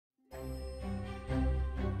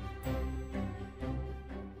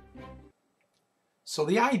So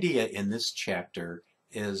the idea in this chapter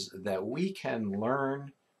is that we can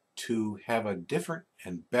learn to have a different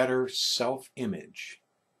and better self-image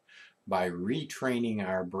by retraining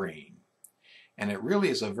our brain. And it really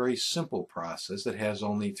is a very simple process that has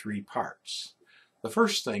only three parts. The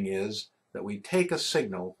first thing is that we take a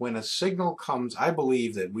signal. When a signal comes, I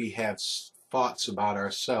believe that we have thoughts about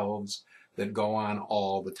ourselves that go on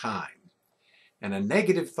all the time. And a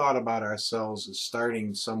negative thought about ourselves is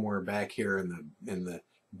starting somewhere back here in the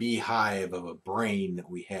beehive of a brain that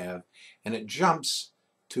we have, and it jumps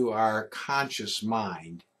to our conscious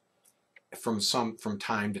mind from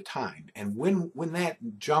time to time. And when that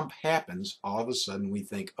jump happens, all of a sudden we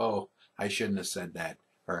think, oh, I shouldn't have said that,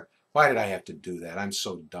 or why did I have to do that? I'm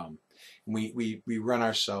so dumb. And we run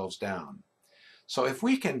ourselves down. So if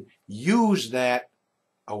we can use that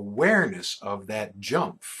awareness of that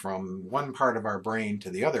jump from one part of our brain to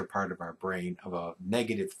the other part of our brain of a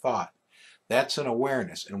negative thought, that's an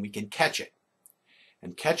awareness, and we can catch it.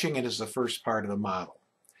 And catching it is the first part of the model.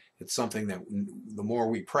 It's something that the more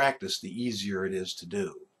we practice, the easier it is to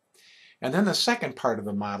do. And then the second part of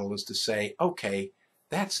the model is to say, okay,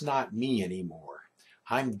 that's not me anymore.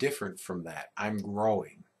 I'm different from that. I'm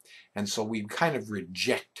growing. And so we kind of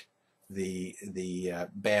reject the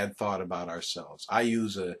bad thought about ourselves. I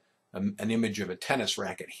use an image of a tennis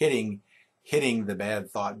racket hitting the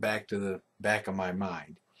bad thought back to the back of my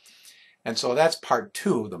mind. And so that's part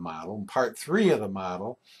two of the model. And part three of the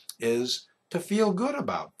model is to feel good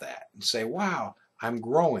about that and say, wow, I'm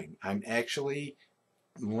growing. I'm actually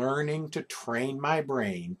learning to train my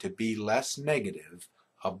brain to be less negative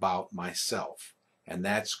about myself. And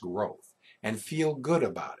that's growth. And feel good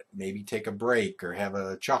about it. Maybe take a break or have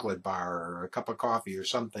a chocolate bar or a cup of coffee or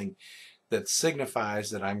something that signifies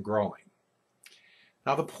that I'm growing.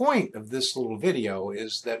 Now the point of this little video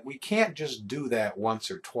is that we can't just do that once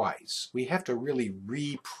or twice. We have to really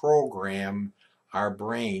reprogram our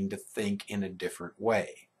brain to think in a different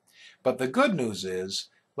way. But the good news is,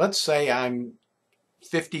 let's say I'm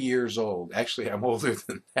 50 years old. Actually, I'm older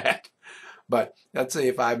than that. But let's say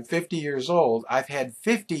if I'm 50 years old, I've had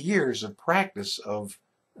 50 years of practice of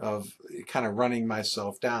kind of running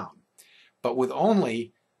myself down. But with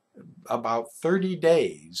only about 30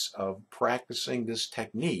 days of practicing this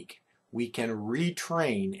technique, we can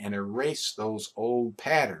retrain and erase those old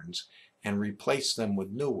patterns and replace them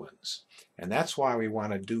with new ones. And that's why we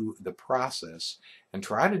want to do the process and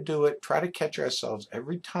try to do it, try to catch ourselves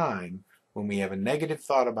every time when we have a negative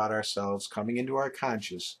thought about ourselves coming into our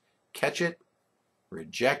conscious. Catch it,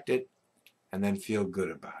 reject it, and then feel good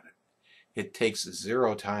about it. It takes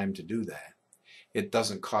zero time to do that. It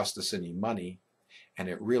doesn't cost us any money, and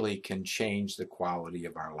it really can change the quality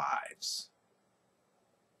of our lives.